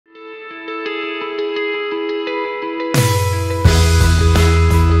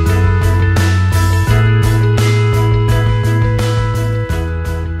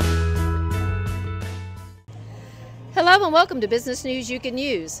Hello and welcome to Business News You Can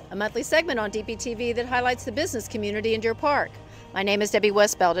Use, a monthly segment on DPTV that highlights the business community in Deer Park. My name is Debbie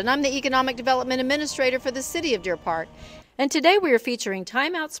Westbeld and I'm the Economic Development Administrator for the City of Deer Park. And today we are featuring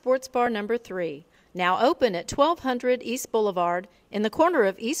Time Out Sports Bar number 3, now open at 1200 East Blvd in the corner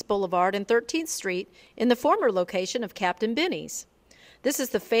of East Blvd and 13th Street in the former location of Capt and Benny's. This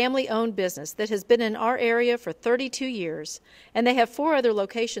is the family-owned business that has been in our area for 32 years, and they have 4 other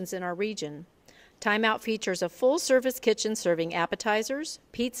locations in our region. Time Out features a full-service kitchen serving appetizers,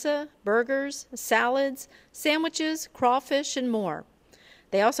 pizza, burgers, salads, sandwiches, crawfish, and more.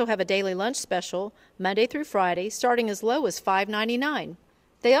 They also have a daily lunch special, Monday through Friday, starting as low as $5.99.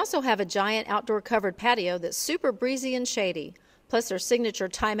 They also have a giant outdoor covered patio that's super breezy and shady, plus their signature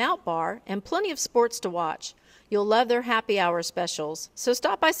Time Out bar and plenty of sports to watch. You'll love their happy hour specials, so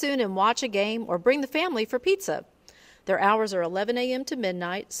stop by soon and watch a game or bring the family for pizza. Their hours are 11 a.m. to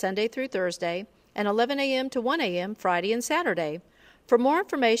midnight, Sunday through Thursday, and 11 a.m. to 1 a.m. Friday and Saturday. For more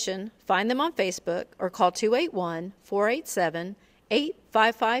information, find them on Facebook or call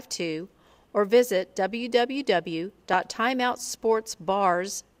 281-487-8552 or visit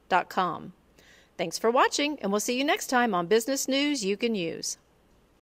www.timeoutsportsbars.com. Thanks for watching, and we'll see you next time on Business News You Can Use.